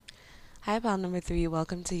Hi, pal number three.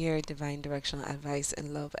 Welcome to your divine directional advice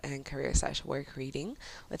in love and career/work reading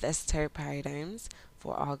with Esther Paradigms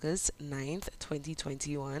for August 9th,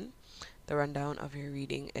 2021. The rundown of your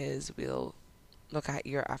reading is we'll look at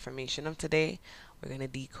your affirmation of today. We're going to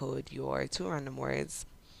decode your two random words.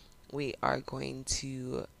 We are going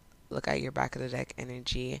to look at your back of the deck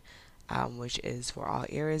energy, which is for all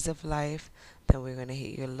areas of life. Then we're going to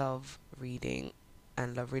hit your love reading.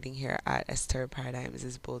 And love reading here at Esther Paradigms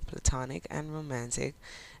is both platonic and romantic.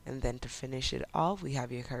 And then to finish it off, we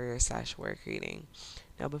have your career/work reading.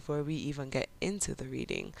 Now, before we even get into the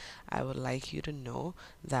reading, I would like you to know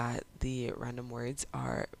that the random words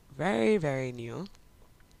are very, very new.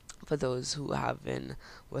 For those who have been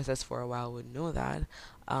with us for a while would know that.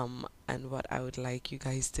 And what I would like you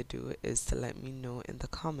guys to do is to let me know in the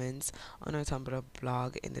comments on our Tumblr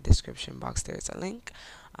blog. In the description box there's a link,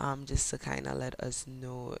 just to kind of let us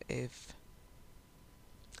know if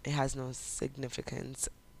it has no significance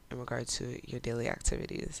in regard to your daily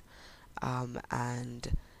activities,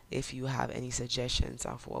 and if you have any suggestions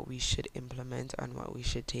of what we should implement and what we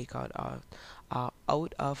should take out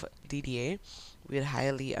of DDA, we'd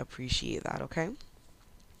highly appreciate that. Okay.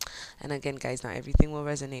 And again, guys, not everything will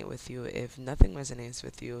resonate with you. If nothing resonates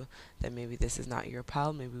with you, then maybe this is not your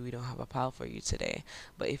pal. Maybe we don't have a pal for you today.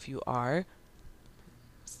 But if you are,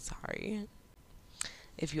 sorry,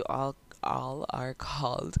 if you all are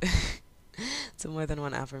called to more than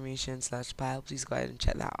one affirmation/pile, please go ahead and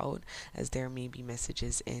check that out, as there may be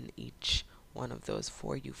messages in each one of those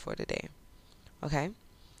for you for today. Okay,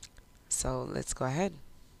 so let's go ahead.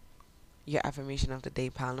 Your affirmation of the day,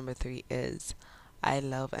 pile number three, is I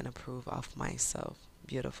love and approve of myself.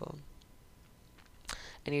 Beautiful.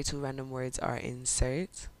 And your two random words are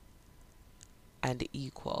insert and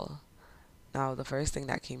equal. Now, the first thing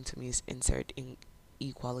that came to me is insert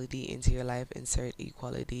equality into your life, insert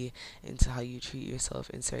equality into how you treat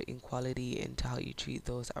yourself, insert equality into how you treat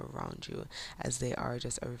those around you, as they are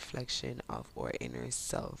just a reflection of our inner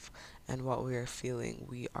self and what we are feeling.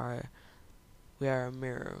 We are a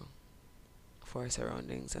mirror for our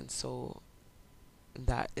surroundings, and so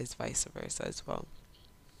that is vice versa as well.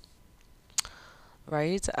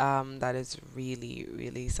 Right? That is really,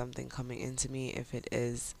 really something coming into me. If it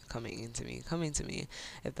is coming to me,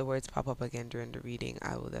 if the words pop up again during the reading,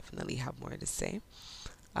 I will definitely have more to say.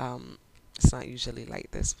 Um, it's not usually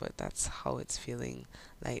like this, but that's how it's feeling.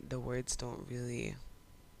 Like the words don't really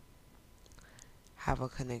have a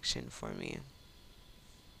connection for me,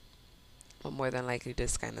 but more than likely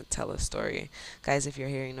just kind of tell a story. Guys, if you're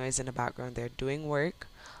hearing noise in the background, they're doing work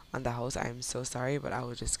on the house. I'm so sorry, but I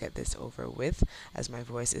will just get this over with, as my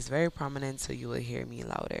voice is very prominent, so you will hear me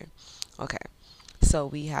louder. Okay. So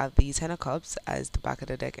we have the Ten of Cups as the back of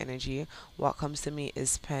the deck energy. What comes to me is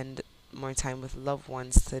spend more time with loved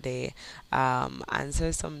ones today.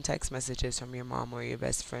 Answer some text messages from your mom or your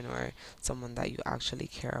best friend or someone that you actually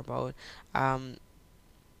care about. Um,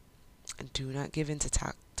 do not give in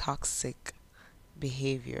to toxic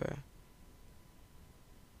behavior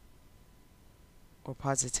or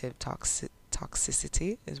positive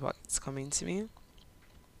toxicity is what's coming to me.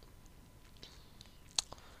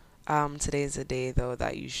 Today is a day though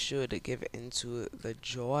that you should give into the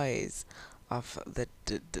joys of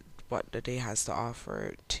what the day has to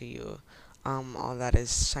offer to you. All that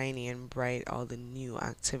is shiny and bright, all the new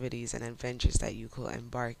activities and adventures that you could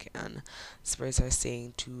embark on. Spirits are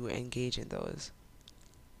saying to engage in those.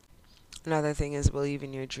 Another thing is believe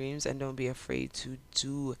in your dreams and don't be afraid to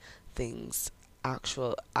do things,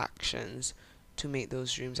 actual actions to make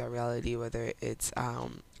those dreams a reality, whether it's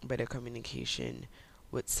better communication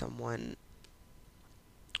with someone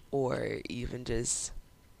or even just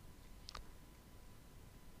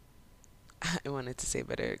I wanted to say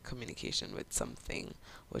better communication with something,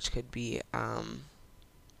 which could be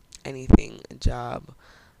anything, a job,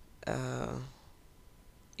 uh,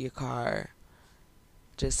 your car.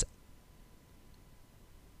 Just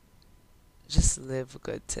just live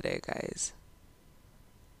good today, guys.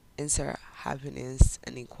 Insert happiness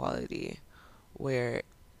and equality, where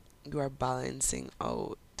you are balancing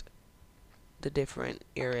out the different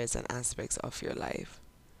areas and aspects of your life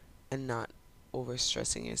and not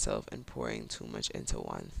overstressing yourself and pouring too much into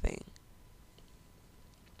one thing.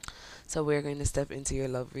 So we're going to step into your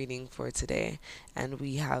love reading for today, and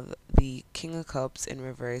we have the King of Cups in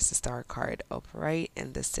reverse, the Star card upright,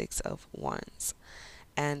 and the Six of Wands.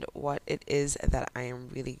 And what it is that I am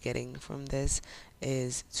really getting from this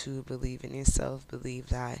is to believe in yourself, believe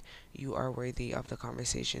that you are worthy of the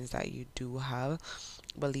conversations that you do have,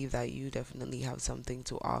 believe that you definitely have something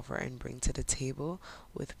to offer and bring to the table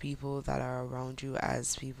with people that are around you,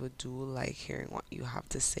 as people do like hearing what you have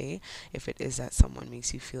to say. If it is that someone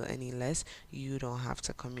makes you feel any less, you don't have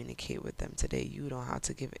to communicate with them today. You don't have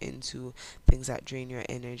to give in to things that drain your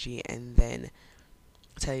energy and then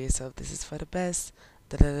tell yourself this is for the best.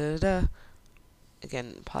 Da da da da.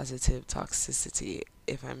 Again, positive toxicity.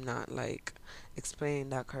 If I'm not like explaining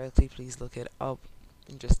that correctly, please look it up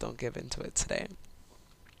and just don't give into it today.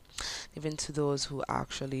 Even to those who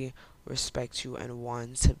actually respect you and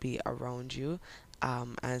want to be around you,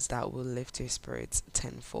 as that will lift your spirits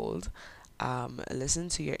tenfold. Listen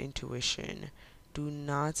to your intuition. Do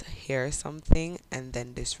not hear something and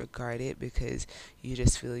then disregard it because you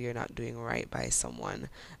just feel you're not doing right by someone.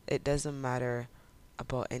 It doesn't matter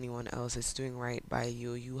about anyone else, it's doing right by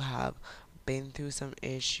you. You have been through some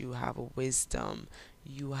issue, you have wisdom,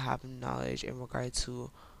 you have knowledge in regard to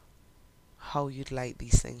how you'd like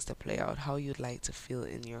these things to play out, how you'd like to feel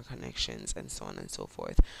in your connections, and so on and so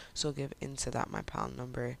forth. So give into that, my pal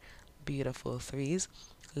number. Beautiful threes.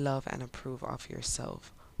 Love and approve of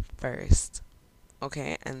yourself first.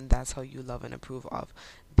 Okay, and that's how you love and approve of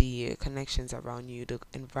the connections around you, the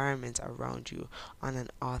environment around you on an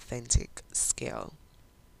authentic scale.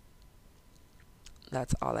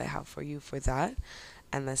 That's all I have for you for that.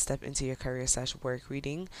 And let's step into your career/work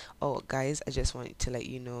reading. Oh, guys, I just want to let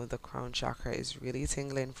you know the crown chakra is really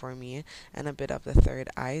tingling for me and a bit of the third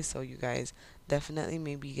eye. So, you guys definitely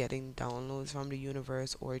may be getting downloads from the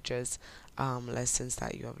universe or just lessons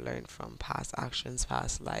that you have learned from past actions,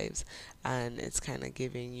 past lives. And it's kind of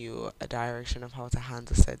giving you a direction of how to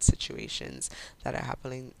handle said situations that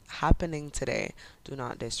are happening today. Do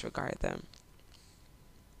not disregard them.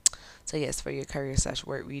 So yes, for your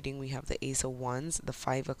career/work reading, we have the Ace of Wands, the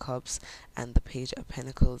Five of Cups, and the Page of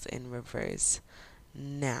Pentacles in reverse.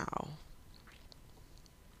 Now,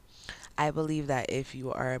 I believe that if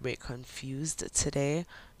you are a bit confused today,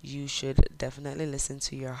 you should definitely listen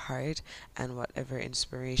to your heart and whatever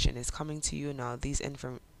inspiration is coming to you. Now, these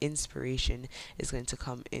inspiration is going to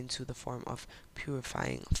come into the form of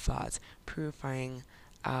purifying thoughts, purifying,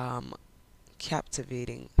 um,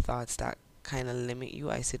 captivating thoughts that kind of limit you.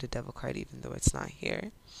 I see the devil card even though it's not here.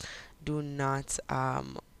 Do not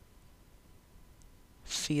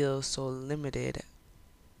feel so limited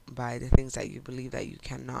by the things that you believe that you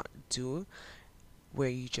cannot do, where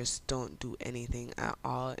you just don't do anything at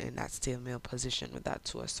all in that stale male position with that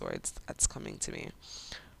Two of Swords that's coming to me.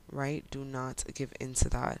 Right? Do not give into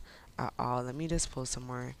that at all. Let me just pull some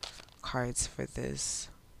more cards for this.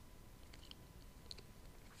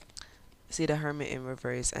 See the Hermit in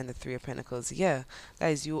reverse and the Three of Pentacles. Yeah,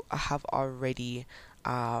 guys,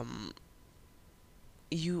 um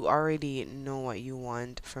you already know what you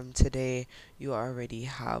want from today. You already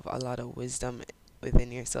have a lot of wisdom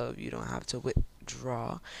within yourself. You don't have to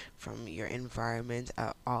withdraw from your environment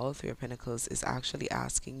at all. Three of Pentacles is actually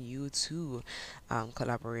asking you to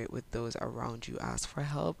collaborate with those around you. Ask for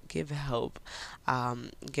help, give help,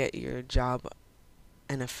 get your job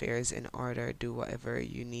and affairs in order, do whatever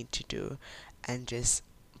you need to do, and just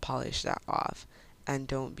polish that off. And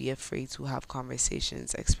don't be afraid to have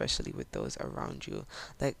conversations, especially with those around you.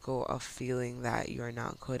 Let go of feeling that you're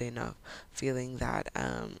not good enough, feeling that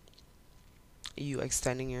you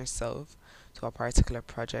extending yourself to a particular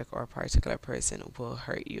project or a particular person will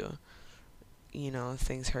hurt you. You know,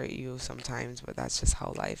 things hurt you sometimes, but that's just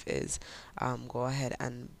how life is. Go ahead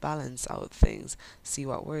and balance out things, see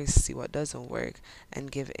what works, see what doesn't work,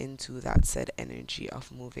 and give into that said energy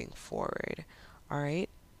of moving forward. All right,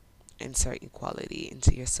 insert equality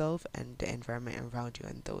into yourself and the environment around you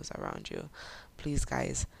and those around you. Please,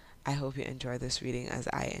 guys, I hope you enjoy this reading as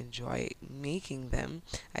I enjoy making them.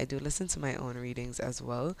 I do listen to my own readings as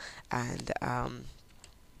well, and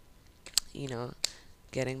you know,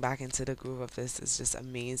 getting back into the groove of this is just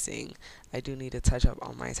amazing. I do need to touch up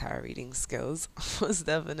on my tarot reading skills, most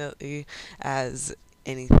definitely, as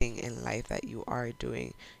anything in life that you are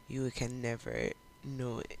doing, you can never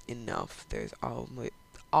know enough. There's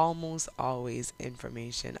almost always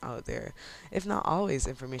information out there, if not always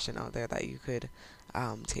information out there that you could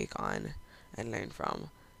take on and learn from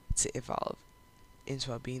to evolve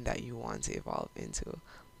into a being that you want to evolve into.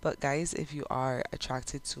 But guys, if you are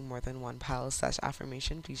attracted to more than one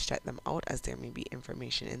pile/affirmation, please check them out as there may be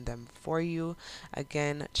information in them for you.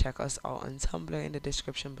 Again, check us out on Tumblr in the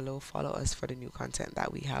description below. Follow us for the new content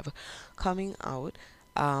that we have coming out.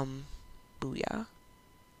 Booyah.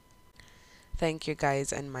 thank you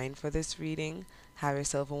guys and mine for this reading. Have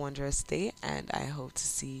yourself a wondrous day, and I hope to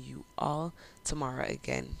see you all tomorrow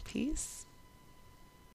again. Peace.